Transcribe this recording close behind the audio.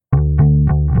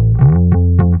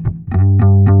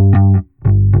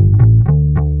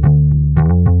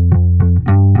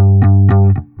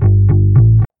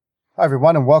Hi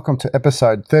everyone and welcome to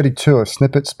episode 32 of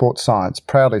Snippit Sports Science,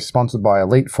 proudly sponsored by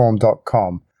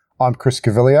EliteForm.com. I'm Chris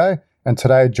Cavillio and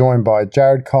today joined by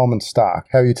Jared Coleman-Stark.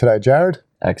 How are you today, Jared?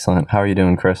 Excellent. How are you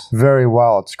doing, Chris? Very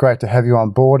well. It's great to have you on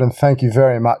board and thank you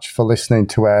very much for listening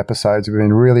to our episodes. We've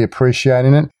been really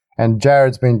appreciating it and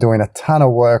Jared's been doing a ton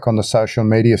of work on the social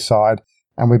media side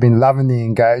and we've been loving the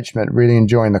engagement, really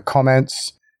enjoying the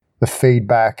comments, the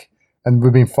feedback, and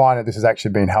we've been finding this has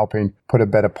actually been helping put a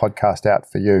better podcast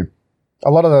out for you. A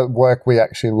lot of the work we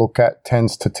actually look at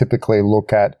tends to typically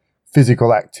look at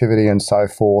physical activity and so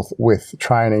forth with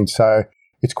training. So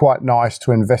it's quite nice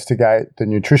to investigate the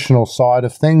nutritional side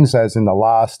of things, as in the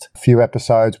last few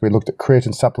episodes we looked at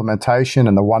creatine supplementation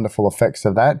and the wonderful effects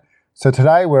of that. So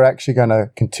today we're actually going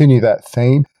to continue that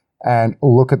theme and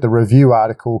look at the review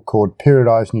article called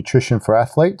Periodised Nutrition for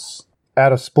Athletes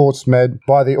out of SportsMed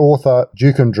by the author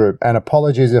Duchendrup, and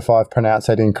apologies if I've pronounced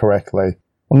that incorrectly.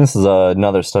 And this is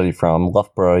another study from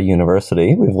Loughborough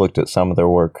University. We've looked at some of their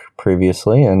work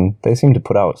previously, and they seem to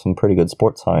put out some pretty good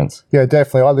sports science. Yeah,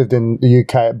 definitely. I lived in the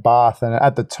UK at Bath, and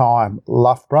at the time,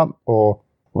 Loughborough, or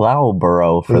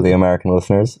Loughborough for the American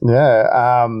listeners.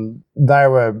 Yeah, they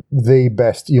were the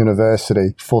best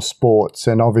university for sports,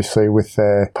 and obviously with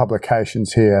their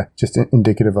publications here, just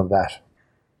indicative of that.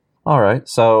 All right,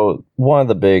 so one of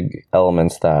the big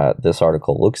elements that this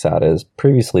article looks at is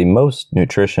previously most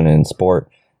nutrition in sport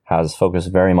has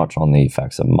focused very much on the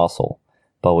effects of muscle,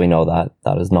 but we know that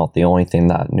that is not the only thing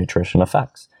that nutrition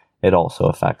affects. It also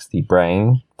affects the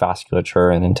brain,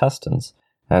 vasculature, and intestines,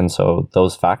 and so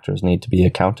those factors need to be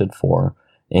accounted for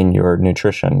in your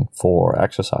nutrition for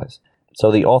exercise.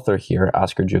 So the author here,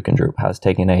 Asker Duchendrup, has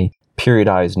taken a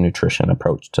periodized nutrition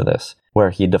approach to this,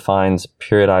 where he defines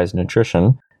periodized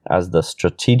nutrition as the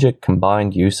strategic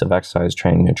combined use of exercise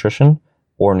training nutrition,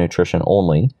 or nutrition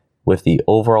only, with the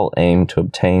overall aim to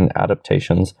obtain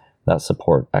adaptations that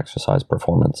support exercise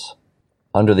performance.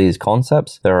 Under these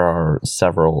concepts, there are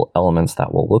several elements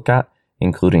that we'll look at,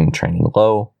 including training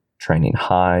low, training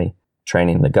high,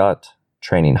 training the gut,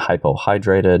 training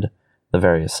hypohydrated, the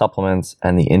various supplements,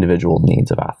 and the individual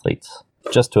needs of athletes.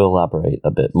 Just to elaborate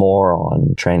a bit more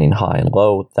on training high and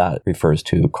low, that refers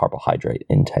to carbohydrate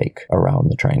intake around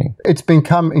the training. It's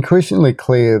become increasingly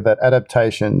clear that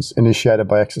adaptations initiated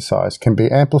by exercise can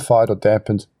be amplified or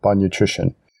dampened by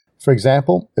nutrition. For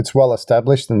example, it's well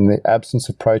established that in the absence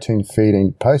of protein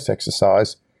feeding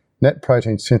post-exercise, net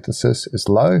protein synthesis is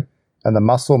low and the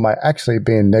muscle may actually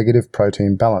be in negative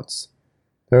protein balance.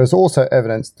 There is also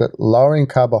evidence that lowering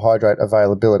carbohydrate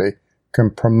availability can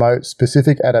promote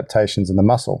specific adaptations in the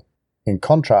muscle. In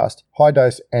contrast,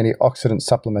 high-dose antioxidant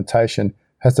supplementation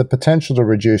has the potential to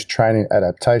reduce training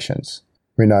adaptations.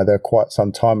 We know that quite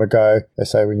some time ago, they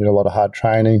say we need a lot of hard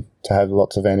training to have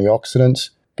lots of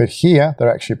antioxidants, but here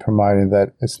they're actually promoting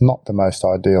that it's not the most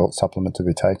ideal supplement to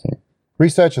be taking.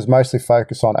 Researchers mostly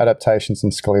focus on adaptations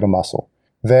in skeletal muscle.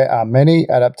 There are many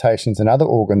adaptations in other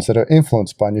organs that are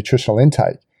influenced by nutritional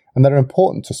intake and that are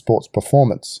important to sports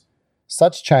performance.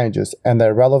 Such changes and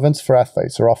their relevance for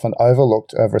athletes are often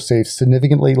overlooked or have received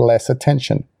significantly less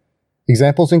attention.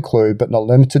 Examples include, but not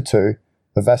limited to,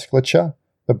 the vasculature,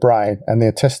 the brain, and the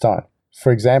intestine.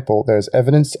 For example, there is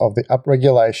evidence of the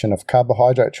upregulation of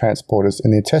carbohydrate transporters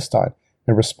in the intestine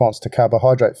in response to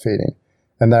carbohydrate feeding,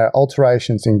 and there are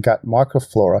alterations in gut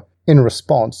microflora in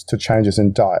response to changes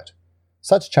in diet.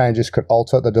 Such changes could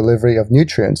alter the delivery of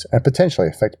nutrients and potentially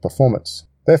affect performance.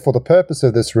 Therefore, the purpose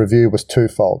of this review was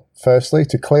twofold. Firstly,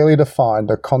 to clearly define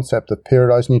the concept of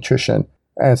periodized nutrition,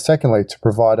 and secondly, to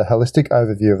provide a holistic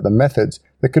overview of the methods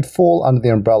that could fall under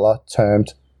the umbrella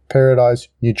termed periodized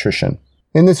nutrition.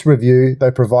 In this review,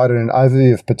 they provided an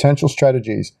overview of potential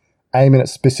strategies aiming at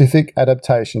specific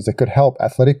adaptations that could help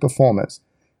athletic performance,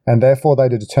 and therefore they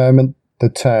determined the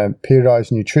term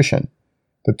periodized nutrition.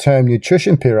 The term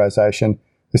nutrition periodization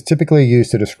is typically used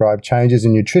to describe changes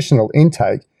in nutritional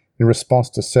intake in response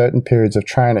to certain periods of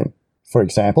training. For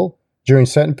example, during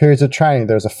certain periods of training,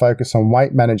 there is a focus on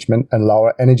weight management and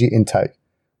lower energy intake,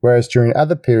 whereas during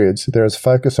other periods, there is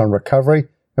focus on recovery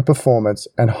and performance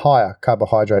and higher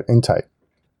carbohydrate intake.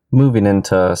 Moving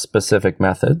into specific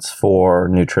methods for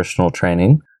nutritional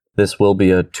training, this will be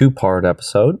a two-part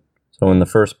episode. So in the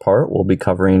first part, we'll be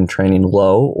covering training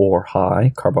low or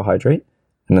high carbohydrate,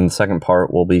 and in the second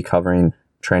part, we'll be covering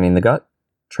training the gut,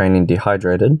 training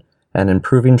dehydrated, and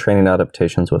improving training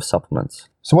adaptations with supplements.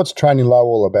 So what's training low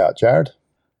all about, Jared?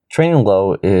 Training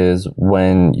low is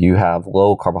when you have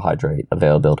low carbohydrate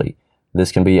availability.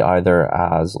 This can be either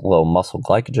as low muscle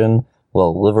glycogen,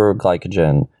 low liver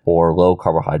glycogen, or low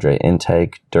carbohydrate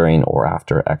intake during or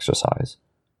after exercise,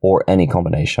 or any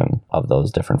combination of those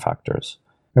different factors.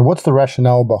 And what's the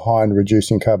rationale behind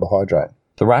reducing carbohydrate?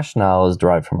 The rationale is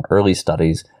derived from early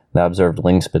studies that observed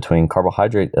links between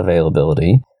carbohydrate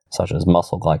availability, such as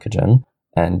muscle glycogen,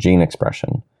 and gene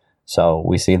expression. So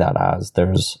we see that as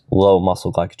there's low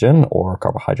muscle glycogen or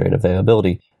carbohydrate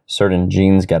availability, certain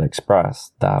genes get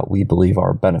expressed that we believe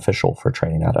are beneficial for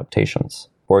training adaptations.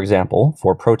 For example,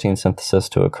 for protein synthesis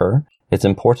to occur, it's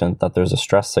important that there's a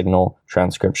stress signal,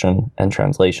 transcription, and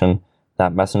translation,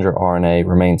 that messenger RNA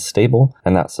remains stable,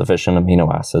 and that sufficient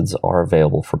amino acids are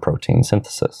available for protein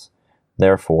synthesis.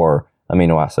 Therefore,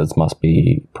 amino acids must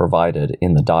be provided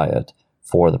in the diet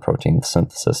for the protein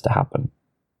synthesis to happen.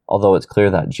 Although it's clear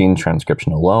that gene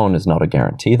transcription alone is not a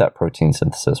guarantee that protein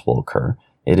synthesis will occur,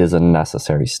 it is a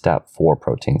necessary step for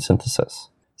protein synthesis.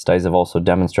 Studies have also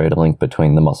demonstrated a link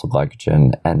between the muscle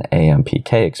glycogen and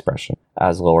AMPK expression,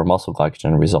 as lower muscle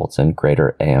glycogen results in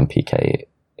greater AMPK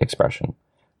expression.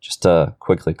 Just to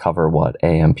quickly cover what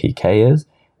AMPK is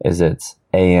it's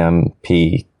AMP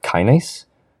kinase.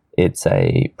 It's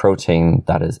a protein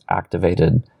that is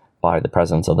activated by the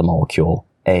presence of the molecule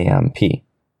AMP.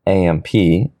 AMP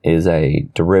is a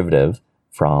derivative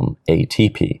from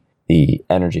ATP, the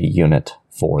energy unit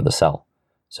for the cell.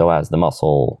 So as the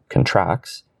muscle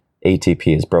contracts,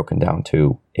 ATP is broken down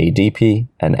to ADP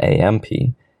and AMP,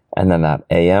 and then that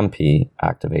AMP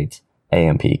activates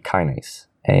AMP kinase,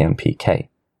 AMPK.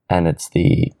 And it's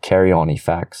the carry-on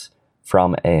effects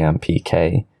from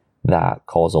AMPK that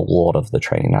cause a lot of the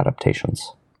training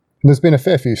adaptations. There's been a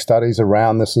fair few studies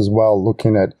around this as well,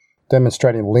 looking at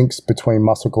demonstrating links between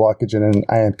muscle glycogen and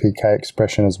AMPK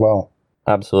expression as well.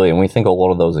 Absolutely, and we think a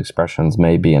lot of those expressions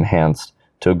may be enhanced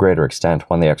to a greater extent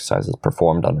when the exercise is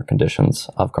performed under conditions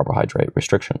of carbohydrate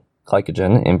restriction.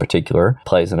 Glycogen, in particular,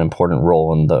 plays an important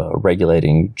role in the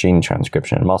regulating gene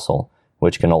transcription in muscle,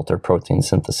 which can alter protein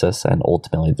synthesis and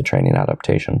ultimately the training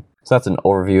adaptation. So that's an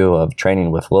overview of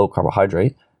training with low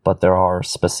carbohydrate, but there are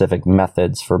specific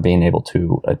methods for being able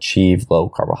to achieve low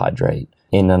carbohydrate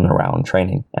in and around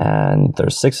training. And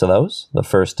there's 6 of those. The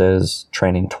first is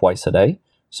training twice a day.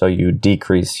 So you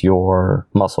decrease your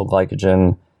muscle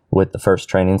glycogen with the first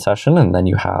training session, and then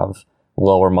you have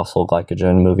lower muscle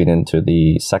glycogen moving into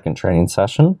the second training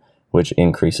session, which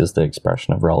increases the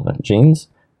expression of relevant genes.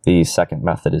 The second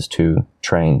method is to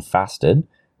train fasted,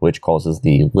 which causes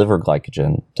the liver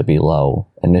glycogen to be low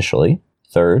initially.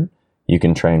 Third, you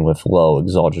can train with low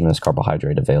exogenous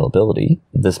carbohydrate availability.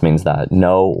 This means that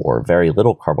no or very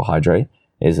little carbohydrate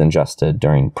is ingested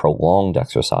during prolonged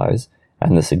exercise,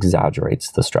 and this exaggerates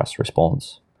the stress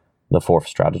response. The fourth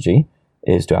strategy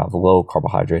is to have low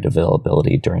carbohydrate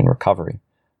availability during recovery.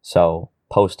 So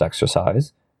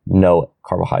post-exercise, no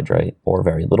carbohydrate or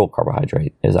very little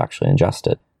carbohydrate is actually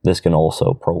ingested. This can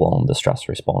also prolong the stress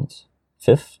response.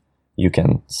 Fifth, you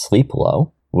can sleep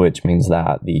low, which means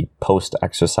that the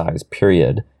post-exercise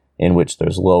period in which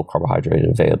there's low carbohydrate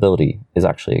availability is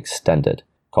actually extended,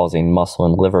 causing muscle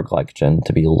and liver glycogen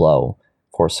to be low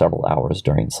for several hours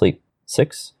during sleep.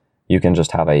 6, you can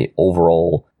just have a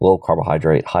overall low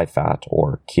carbohydrate, high fat,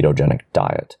 or ketogenic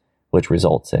diet, which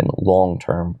results in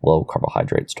long-term low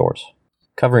carbohydrate stores.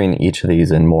 Covering each of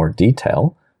these in more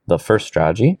detail, the first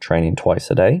strategy, training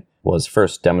twice a day, was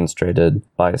first demonstrated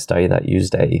by a study that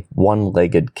used a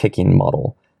one-legged kicking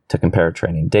model to compare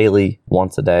training daily,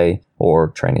 once a day, or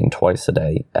training twice a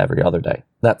day, every other day.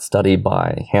 That study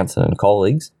by Hansen and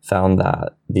colleagues found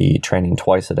that the training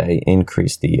twice a day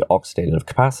increased the oxidative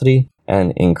capacity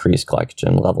and increased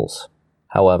glycogen levels.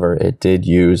 However, it did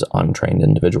use untrained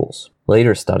individuals.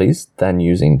 Later studies, then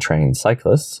using trained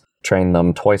cyclists, trained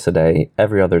them twice a day,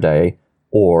 every other day,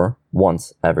 or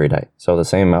once every day. So the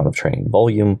same amount of training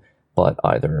volume, but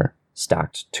either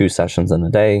stacked 2 sessions in a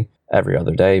day, every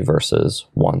other day, versus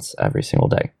once every single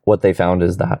day. What they found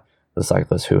is that the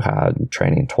cyclists who had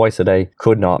training twice a day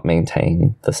could not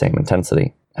maintain the same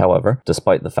intensity. However,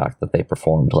 despite the fact that they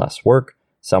performed less work,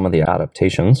 some of the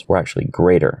adaptations were actually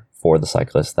greater for the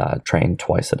cyclists that trained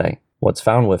twice a day. What's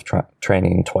found with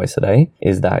training twice a day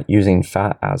is that using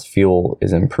fat as fuel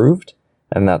is improved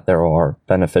and that there are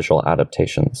beneficial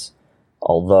adaptations,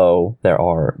 although there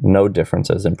are no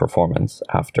differences in performance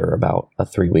after about a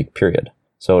 3-week period.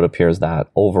 So it appears that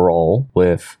overall,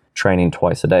 with training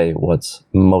twice a day, what's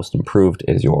most improved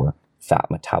is your fat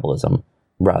metabolism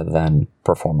rather than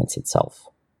performance itself.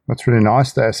 That's really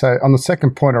nice there. So on the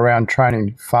second point around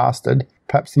training fasted,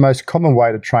 perhaps the most common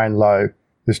way to train low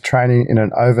is training in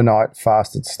an overnight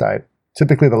fasted state.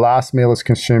 Typically, the last meal is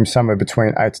consumed somewhere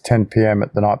between 8 to 10 p.m.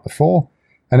 at the night before,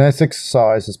 and as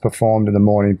exercise is performed in the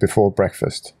morning before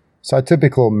breakfast. So a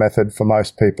typical method for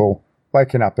most people,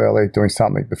 waking up early, doing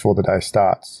something before the day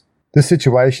starts. This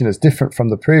situation is different from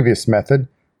the previous method,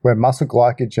 where muscle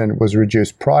glycogen was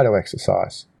reduced prior to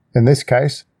exercise. In this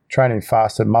case, training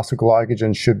fasted muscle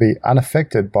glycogen should be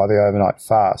unaffected by the overnight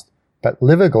fast, but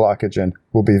liver glycogen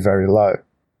will be very low.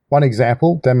 One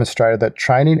example demonstrated that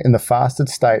training in the fasted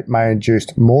state may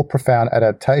induce more profound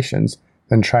adaptations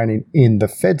than training in the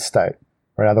fed state,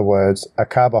 or in other words, a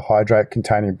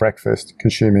carbohydrate-containing breakfast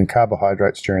consuming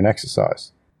carbohydrates during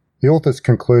exercise. The authors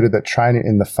concluded that training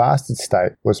in the fasted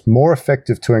state was more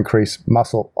effective to increase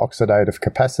muscle oxidative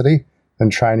capacity than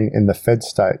training in the fed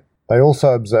state. They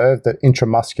also observed that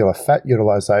intramuscular fat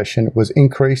utilization was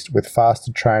increased with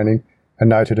fasted training and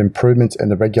noted improvements in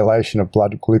the regulation of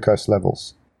blood glucose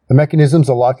levels. The mechanisms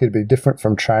are likely to be different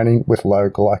from training with low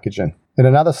glycogen. In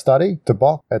another study,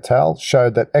 DeBock et al.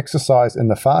 Showed that exercise in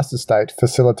the fasted state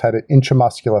facilitated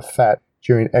intramuscular fat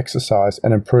during exercise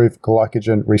and improved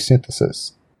glycogen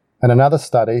resynthesis. In another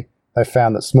study, they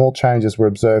found that small changes were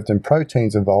observed in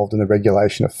proteins involved in the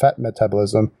regulation of fat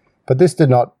metabolism, but this did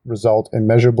not result in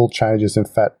measurable changes in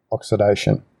fat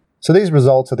oxidation. So these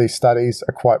results of these studies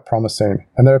are quite promising,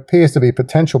 and there appears to be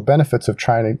potential benefits of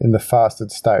training in the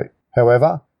fasted state.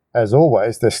 However, as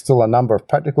always, there's still a number of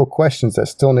practical questions that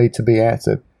still need to be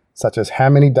answered, such as how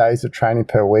many days of training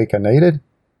per week are needed,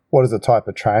 what is the type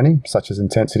of training, such as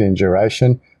intensity and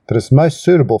duration, that is most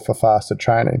suitable for fasted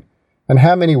training, and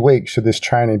how many weeks should this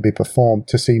training be performed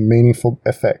to see meaningful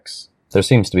effects. There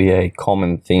seems to be a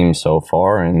common theme so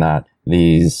far in that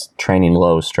these training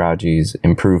low strategies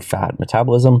improve fat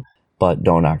metabolism, but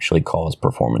don't actually cause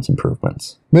performance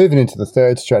improvements. Moving into the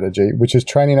third strategy, which is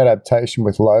training adaptation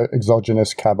with low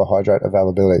exogenous carbohydrate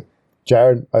availability.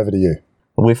 Jared, over to you.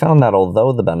 We found that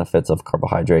although the benefits of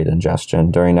carbohydrate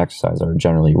ingestion during exercise are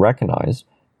generally recognized,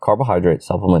 carbohydrate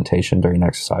supplementation during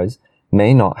exercise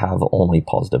may not have only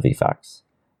positive effects.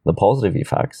 The positive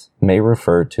effects may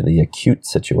refer to the acute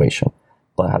situation,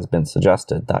 but has been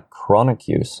suggested that chronic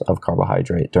use of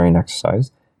carbohydrate during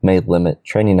exercise may limit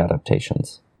training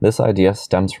adaptations. This idea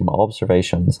stems from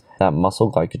observations that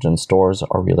muscle glycogen stores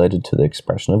are related to the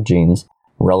expression of genes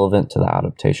relevant to the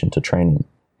adaptation to training.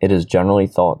 It is generally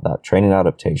thought that training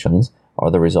adaptations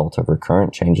are the result of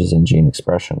recurrent changes in gene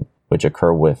expression, which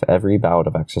occur with every bout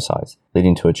of exercise,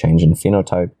 leading to a change in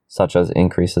phenotype, such as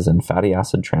increases in fatty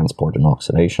acid transport and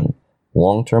oxidation.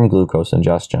 Long-term glucose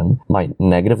ingestion might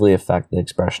negatively affect the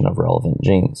expression of relevant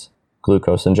genes.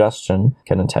 Glucose ingestion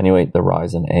can attenuate the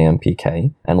rise in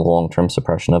AMPK, and long-term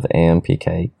suppression of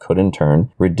AMPK could in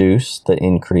turn reduce the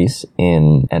increase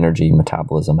in energy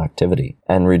metabolism activity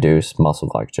and reduce muscle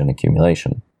glycogen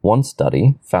accumulation. One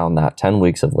study found that 10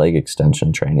 weeks of leg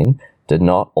extension training did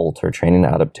not alter training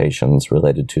adaptations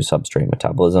related to substrate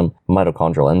metabolism,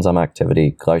 mitochondrial enzyme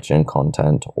activity, glycogen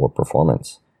content, or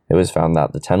performance. It was found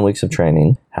that the 10 weeks of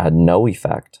training had no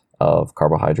effect of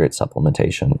carbohydrate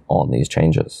supplementation on these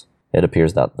changes. It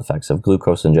appears that the effects of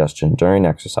glucose ingestion during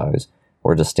exercise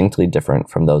were distinctly different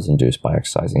from those induced by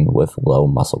exercising with low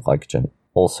muscle glycogen.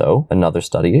 Also, another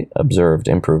study observed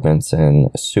improvements in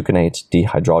succinate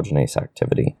dehydrogenase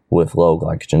activity with low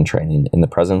glycogen training in the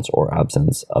presence or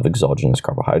absence of exogenous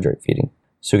carbohydrate feeding.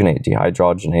 Succinate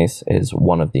dehydrogenase is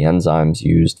one of the enzymes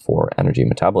used for energy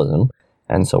metabolism,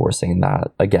 and so we're seeing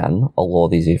that, again, a lot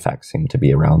of these effects seem to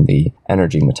be around the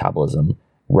energy metabolism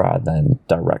rather than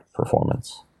direct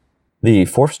performance. The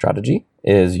fourth strategy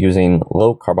is using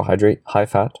low carbohydrate, high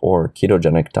fat, or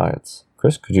ketogenic diets.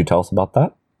 Chris, could you tell us about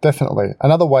that? Definitely.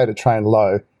 Another way to train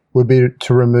low would be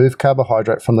to remove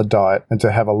carbohydrate from the diet and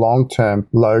to have a long-term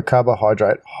low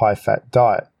carbohydrate, high fat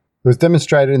diet. It was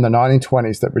demonstrated in the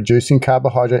 1920s that reducing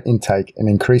carbohydrate intake and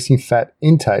increasing fat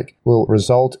intake will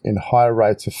result in higher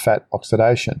rates of fat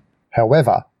oxidation.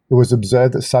 However, it was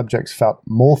observed that subjects felt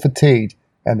more fatigued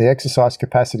and the exercise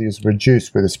capacity was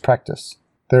reduced with this practice.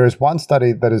 There is one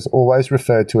study that is always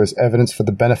referred to as evidence for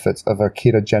the benefits of a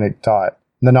ketogenic diet.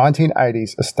 In the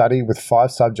 1980s, a study with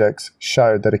 5 subjects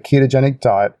showed that a ketogenic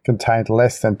diet contained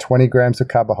less than 20 grams of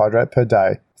carbohydrate per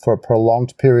day for a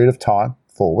prolonged period of time,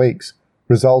 4 weeks,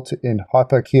 resulted in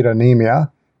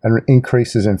hypoketonemia and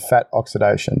increases in fat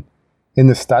oxidation. In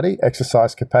the study,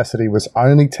 exercise capacity was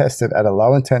only tested at a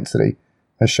low intensity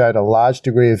and showed a large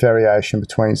degree of variation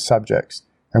between subjects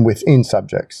and within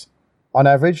subjects. On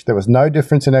average, there was no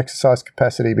difference in exercise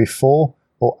capacity before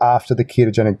or after the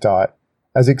ketogenic diet.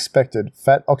 As expected,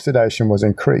 fat oxidation was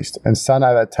increased and some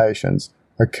adaptations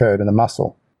occurred in the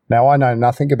muscle. Now, I know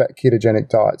nothing about ketogenic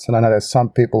diets, and I know there's some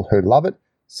people who love it,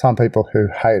 some people who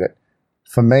hate it.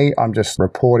 For me, I'm just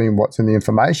reporting what's in the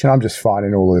information. I'm just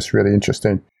finding all of this really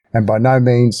interesting. And by no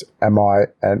means am I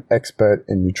an expert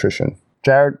in nutrition.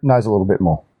 Jared knows a little bit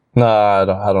more. No,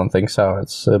 I don't think so.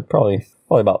 It's probably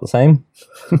about the same.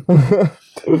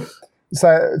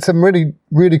 So some really,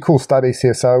 really cool studies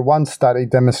here. So one study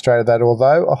demonstrated that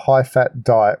although a high-fat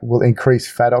diet will increase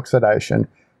fat oxidation,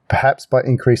 perhaps by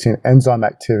increasing enzyme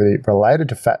activity related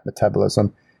to fat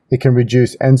metabolism, it can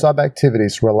reduce enzyme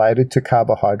activities related to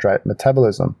carbohydrate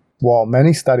metabolism. While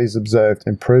many studies observed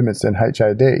improvements in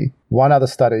HAD, one other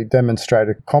study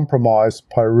demonstrated compromised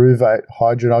pyruvate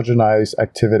hydrogenase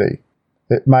activity.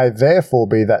 It may therefore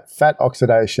be that fat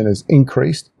oxidation is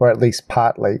increased, or at least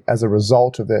partly, as a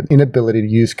result of their inability to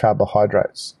use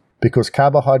carbohydrates, because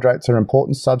carbohydrates are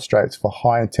important substrates for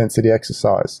high-intensity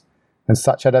exercise, and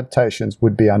such adaptations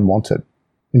would be unwanted.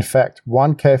 In fact,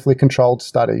 one carefully controlled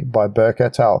study by Burke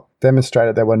et al.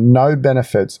 Demonstrated there were no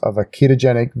benefits of a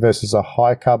ketogenic versus a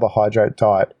high-carbohydrate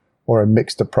diet or a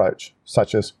mixed approach,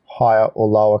 such as higher or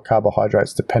lower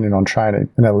carbohydrates depending on training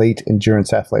in elite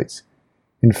endurance athletes.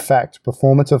 In fact,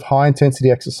 performance of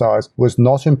high-intensity exercise was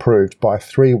not improved by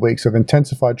 3 weeks of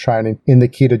intensified training in the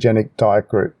ketogenic diet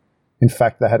group. In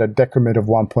fact, they had a decrement of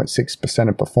 1.6%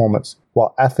 in performance,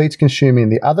 while athletes consuming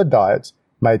the other diets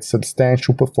made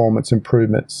substantial performance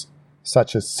improvements,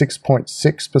 such as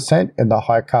 6.6% in the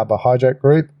high-carbohydrate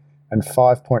group and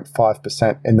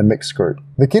 5.5% in the mixed group.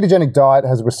 The ketogenic diet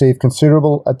has received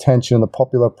considerable attention in the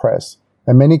popular press,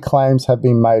 and many claims have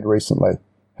been made recently.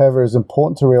 However, it is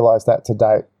important to realize that to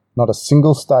date, not a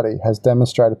single study has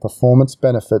demonstrated performance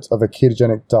benefits of a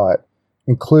ketogenic diet,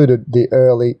 included the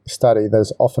early study that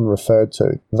is often referred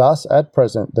to. Thus, at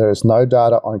present, there is no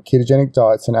data on ketogenic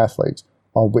diets in athletes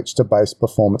on which to base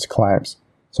performance claims.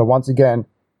 So once again,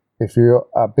 if you're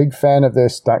a big fan of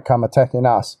this, don't come attacking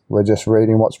us. We're just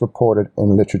reading what's reported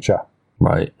in literature.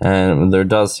 Right. And there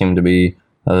does seem to be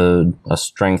a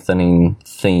strengthening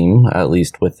theme, at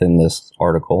least within this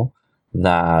article,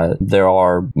 that there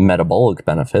are metabolic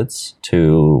benefits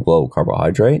to low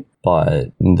carbohydrate,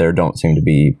 but there don't seem to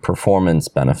be performance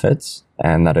benefits,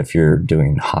 and that if you're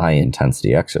doing high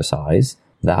intensity exercise,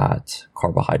 that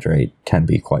carbohydrate can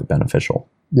be quite beneficial.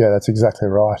 Yeah, that's exactly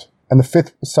right. And the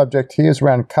fifth subject here is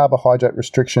around carbohydrate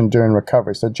restriction during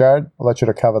recovery. So Jared, I'll let you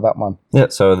to cover that one. Yeah,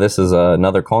 so this is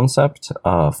another concept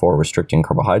for restricting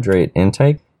carbohydrate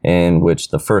intake, in which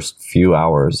the first few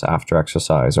hours after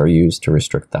exercise are used to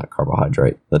restrict that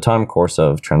carbohydrate. The time course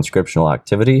of transcriptional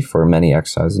activity for many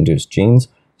exercise-induced genes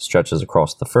stretches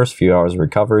across the first few hours of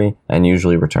recovery and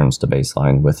usually returns to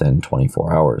baseline within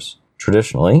 24 hours.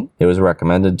 Traditionally, it was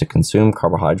recommended to consume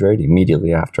carbohydrate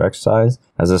immediately after exercise,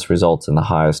 as this results in the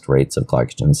highest rates of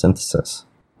glycogen synthesis.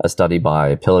 A study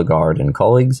by Pillegard and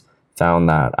colleagues found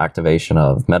that activation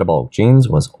of metabolic genes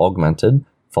was augmented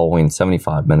following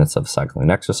 75 minutes of cycling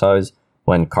exercise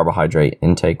when carbohydrate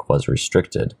intake was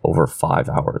restricted over 5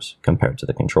 hours compared to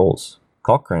the controls.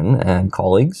 Cochrane and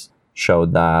colleagues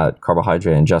showed that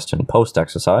carbohydrate ingestion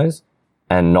post-exercise,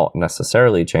 and not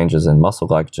necessarily changes in muscle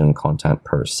glycogen content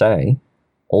per se,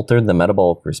 altered the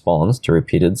metabolic response to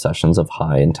repeated sessions of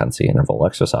high-intensity interval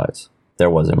exercise. There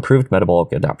was improved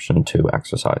metabolic adaptation to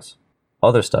exercise.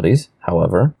 Other studies,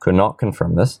 however, could not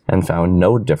confirm this and found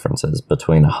no differences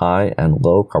between high and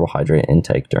low carbohydrate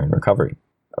intake during recovery.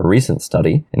 A recent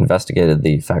study investigated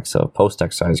the effects of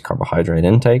post-exercise carbohydrate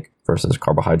intake versus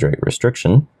carbohydrate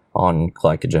restriction on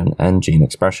glycogen and gene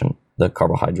expression. The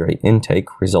carbohydrate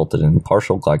intake resulted in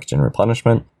partial glycogen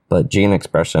replenishment, but gene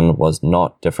expression was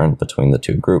not different between the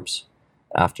two groups.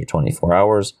 After 24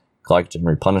 hours, glycogen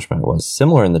replenishment was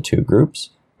similar in the two groups,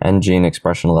 and gene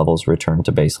expression levels returned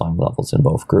to baseline levels in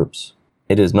both groups.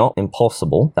 It is not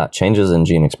impossible that changes in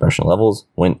gene expression levels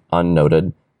went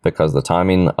unnoted because the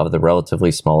timing of the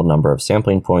relatively small number of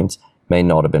sampling points may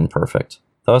not have been perfect.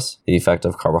 Thus, the effect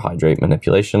of carbohydrate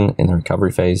manipulation in the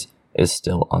recovery phase is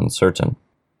still uncertain.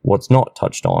 What's not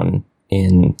touched on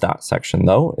in that section,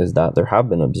 though, is that there have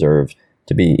been observed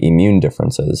to be immune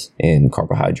differences in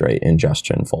carbohydrate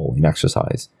ingestion following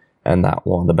exercise, and that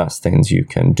one of the best things you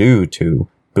can do to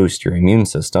boost your immune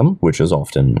system, which is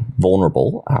often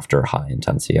vulnerable after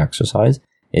high-intensity exercise,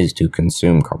 is to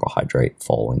consume carbohydrate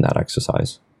following that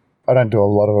exercise. I don't do a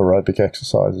lot of aerobic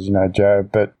exercises,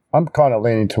 Jared, but I'm kind of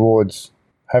leaning towards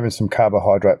having some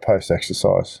carbohydrate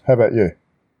post-exercise. How about you?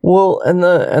 Well, and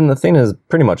the thing is,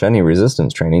 pretty much any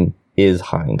resistance training is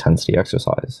high-intensity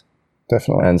exercise.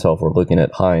 Definitely. And so if we're looking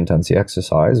at high-intensity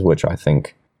exercise, which I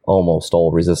think almost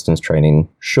all resistance training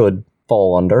should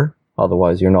fall under,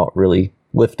 otherwise you're not really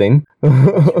lifting.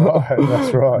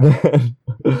 That's right.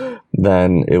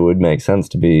 Then it would make sense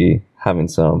to be having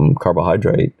some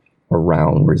carbohydrate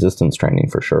around resistance training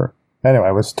for sure.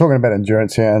 Anyway, we're talking about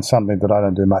endurance here, and something that I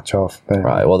don't do much of. But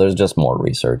right. Well, there's just more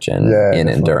research in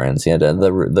endurance. Yeah,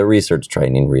 the research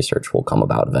training research will come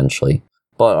about eventually.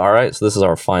 But all right, so this is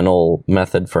our final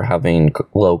method for having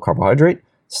low carbohydrate.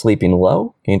 sleeping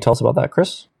low. Can you tell us about that,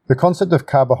 Chris? The concept of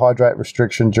carbohydrate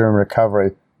restriction during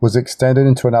recovery was extended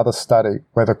into another study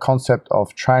where the concept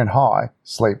of train high,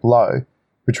 sleep low,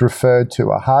 which referred to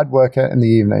a hard workout in the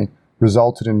evening,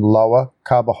 resulted in lower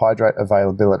carbohydrate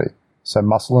availability, so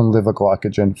muscle and liver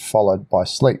glycogen followed by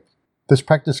sleep. This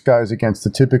practice goes against the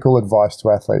typical advice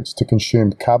to athletes to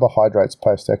consume carbohydrates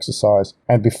post-exercise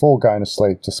and before going to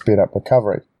sleep to speed up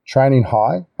recovery. Training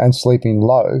high and sleeping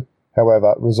low,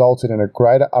 however, resulted in a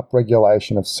greater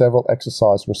upregulation of several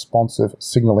exercise-responsive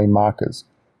signaling markers,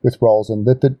 with roles in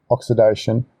lipid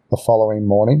oxidation the following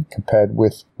morning compared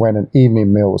with when an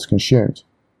evening meal was consumed.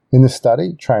 In this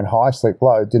study, train high, sleep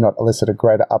low did not elicit a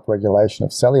greater upregulation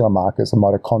of cellular markers and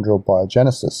mitochondrial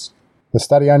biogenesis. The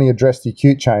study only addressed the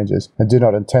acute changes and did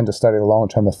not intend to study the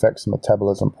long-term effects of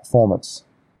metabolism performance.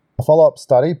 A follow-up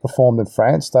study performed in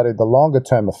France studied the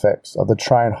longer-term effects of the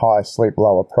train high, sleep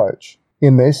low approach.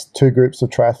 In this, 2 groups of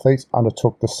triathletes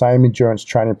undertook the same endurance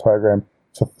training program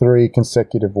for 3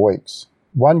 consecutive weeks.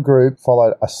 One group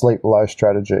followed a sleep low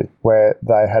strategy where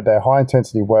they had their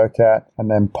high-intensity workout and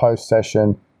then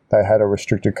post-session they had a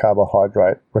restricted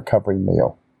carbohydrate recovery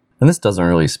meal. And this doesn't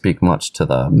really speak much to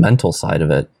the mental side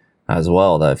of it as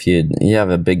well, that if you have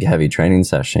a big heavy training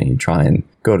session, you try and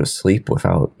go to sleep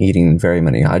without eating very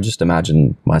many. I just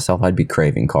imagine myself, I'd be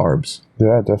craving carbs.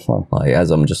 Yeah, definitely. Like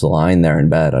as I'm just lying there in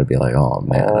bed, I'd be like, oh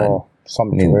man,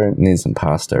 I need some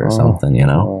pasta or something, you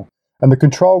know? And the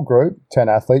control group, 10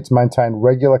 athletes, maintained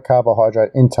regular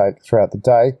carbohydrate intake throughout the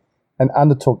day and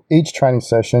undertook each training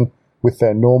session with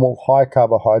their normal high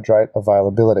carbohydrate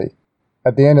availability.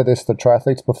 At the end of this, the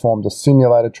triathletes performed a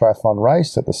simulated triathlon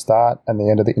race at the start and the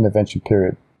end of the intervention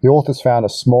period. The authors found a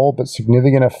small but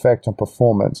significant effect on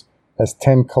performance as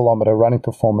 10-kilometer running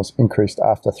performance increased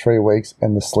after 3 weeks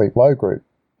in the sleep low group,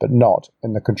 but not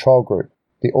in the control group.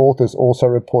 The authors also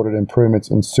reported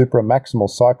improvements in supramaximal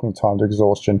cycling time to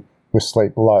exhaustion with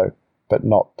sleep low, but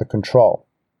not the control.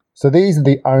 So these are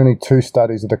the only 2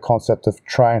 studies of the concept of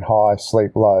train high,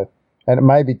 sleep low, and it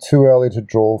may be too early to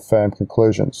draw firm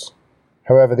conclusions.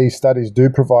 However, these studies do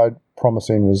provide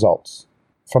promising results.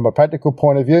 From a practical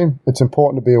point of view, it's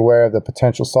important to be aware of the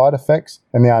potential side effects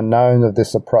and the unknown of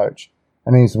this approach.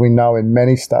 And as we know in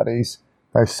many studies,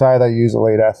 they say they use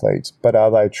elite athletes, but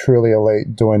are they truly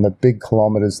elite doing the big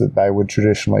kilometers that they would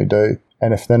traditionally do?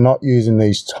 And if they're not using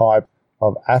these type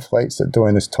of athletes that are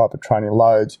doing this type of training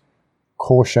loads,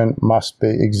 caution must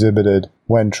be exhibited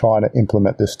when trying to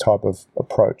implement this type of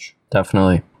approach.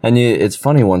 Definitely. And it's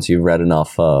funny once you've read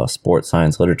enough sports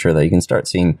science literature that you can start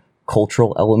seeing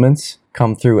cultural elements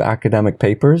come through academic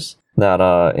papers that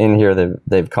in here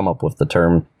they've come up with the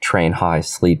term train high,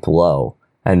 sleep low.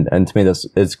 And to me, this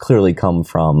it's clearly come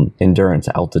from endurance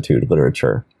altitude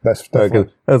literature. That's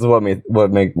definitely. That's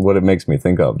what it makes me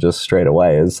think of just straight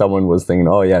away is someone was thinking,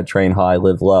 oh yeah, train high,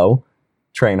 live low,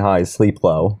 train high, sleep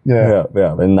low. Yeah.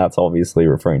 And that's obviously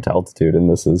referring to altitude, and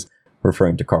this is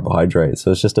referring to carbohydrates.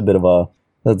 So it's just a bit of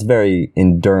that's very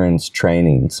endurance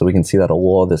training. So we can see that a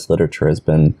lot of this literature has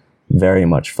been very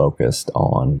much focused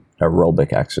on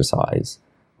aerobic exercise.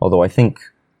 Although I think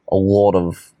a lot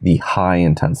of the high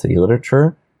intensity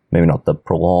literature, maybe not the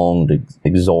prolonged,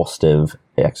 exhaustive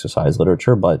exercise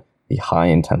literature, but the high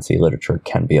intensity literature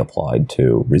can be applied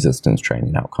to resistance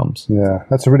training outcomes. Yeah,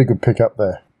 that's a really good pickup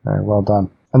there. Very well done.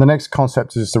 And the next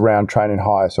concept is around training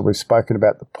high. So we've spoken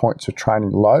about the points of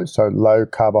training low, so low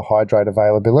carbohydrate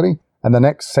availability. And the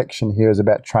next section here is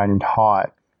about training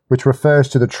high, which refers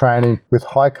to the training with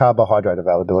high carbohydrate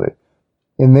availability.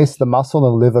 In this, the muscle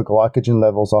and liver glycogen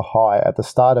levels are high at the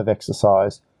start of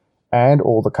exercise, and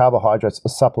all the carbohydrates are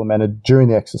supplemented during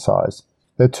the exercise.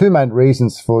 There are 2 main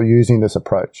reasons for using this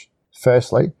approach.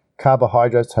 Firstly,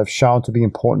 carbohydrates have shown to be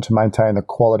important to maintain the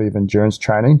quality of endurance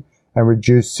training and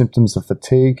reduce symptoms of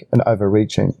fatigue and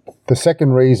overreaching. The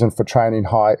second reason for training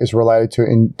high is related to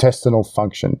intestinal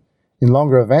function. In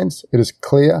longer events, it is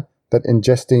clear that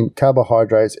ingesting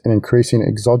carbohydrates and increasing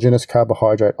exogenous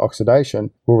carbohydrate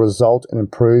oxidation will result in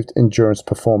improved endurance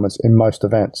performance in most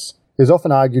events. It is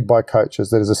often argued by coaches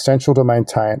that it is essential to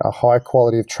maintain a high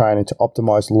quality of training to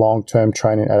optimize long-term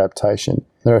training adaptation.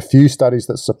 There are a few studies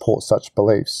that support such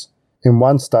beliefs. In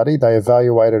one study, they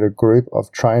evaluated a group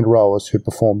of trained rowers who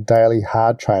performed daily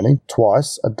hard training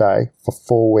twice a day for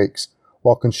 4 weeks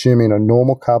while consuming a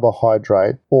normal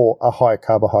carbohydrate or a high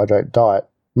carbohydrate diet.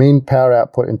 Mean power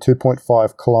output in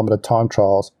 2.5 kilometer time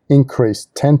trials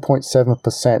increased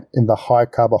 10.7% in the high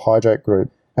carbohydrate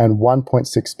group and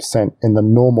 1.6% in the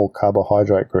normal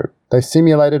carbohydrate group. They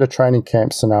simulated a training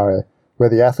camp scenario where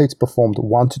the athletes performed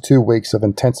 1 to 2 weeks of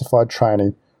intensified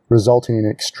training, resulting in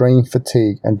extreme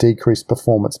fatigue and decreased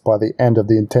performance by the end of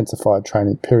the intensified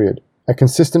training period. A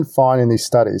consistent find in these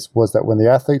studies was that when the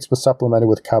athletes were supplemented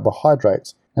with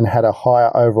carbohydrates and had a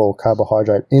higher overall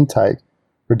carbohydrate intake,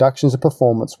 reductions of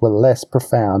performance were less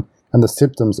profound and the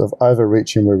symptoms of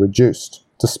overreaching were reduced,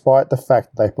 despite the fact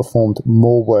that they performed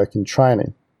more work in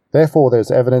training. Therefore, there is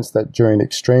evidence that during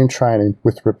extreme training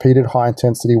with repeated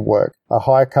high-intensity work, a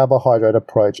high carbohydrate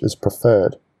approach is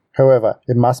preferred. However,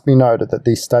 it must be noted that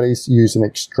these studies use an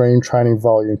extreme training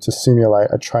volume to simulate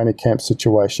a training camp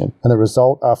situation, and the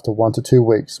result after 1 to 2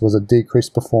 weeks was a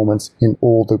decreased performance in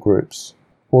all the groups.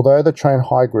 Although the train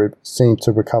high group seemed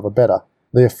to recover better,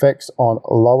 the effects on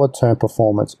lower term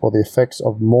performance or the effects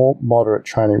of more moderate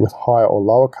training with higher or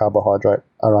lower carbohydrate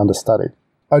are understudied.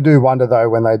 I do wonder though,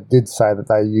 when they did say that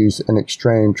they use an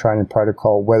extreme training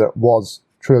protocol, whether it was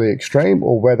truly extreme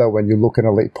or whether when you look at an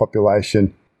elite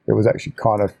population, it was actually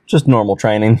kind of just normal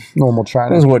training. Normal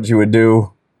training. This is what you would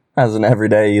do as an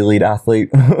everyday elite athlete.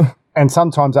 And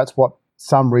sometimes that's what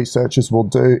some researchers will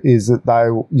do, is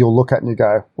that you'll look at it and you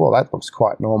go, well, that looks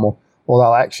quite normal. Or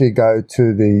they'll actually go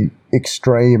to the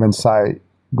extreme and say,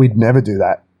 we'd never do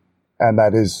that. And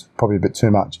that is probably a bit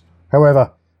too much.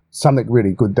 However, something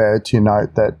really good there to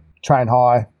note that train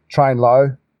high, train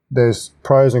low, there's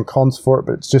pros and cons for it,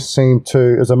 but it just seemed to,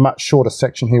 there's a much shorter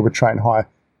section here with train high,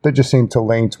 that just seemed to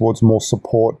lean towards more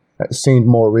support. It seemed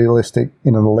more realistic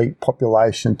in an elite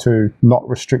population to not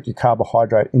restrict your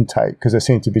carbohydrate intake because there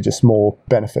seemed to be just more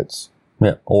benefits.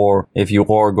 Yeah, or if you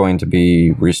are going to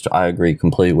be, I agree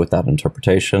completely with that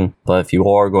interpretation, but if you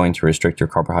are going to restrict your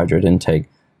carbohydrate intake,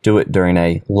 do it during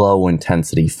a low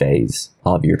intensity phase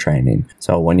of your training.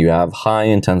 So when you have high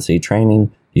intensity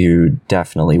training, you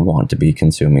definitely want to be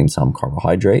consuming some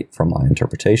carbohydrate from my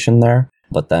interpretation there.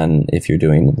 But then if you're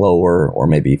doing lower or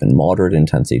maybe even moderate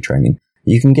intensity training,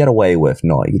 you can get away with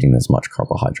not eating as much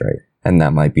carbohydrate. And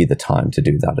that might be the time to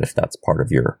do that if that's part of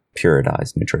your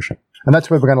periodized nutrition. And that's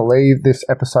where we're going to leave this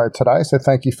episode today. So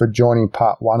thank you for joining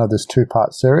part 1 of this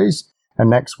 2-part series. And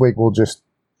next week, we'll just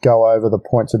go over the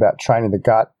points about training the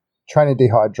gut, training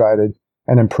dehydrated,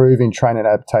 and improving training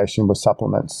adaptation with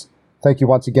supplements. Thank you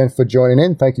once again for joining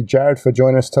in. Thank you, Jared, for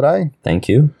joining us today. Thank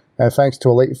you. And thanks to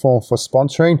Elite Form for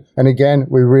sponsoring. And again,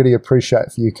 we really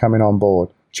appreciate for you coming on board.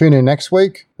 Tune in next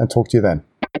week and talk to you then.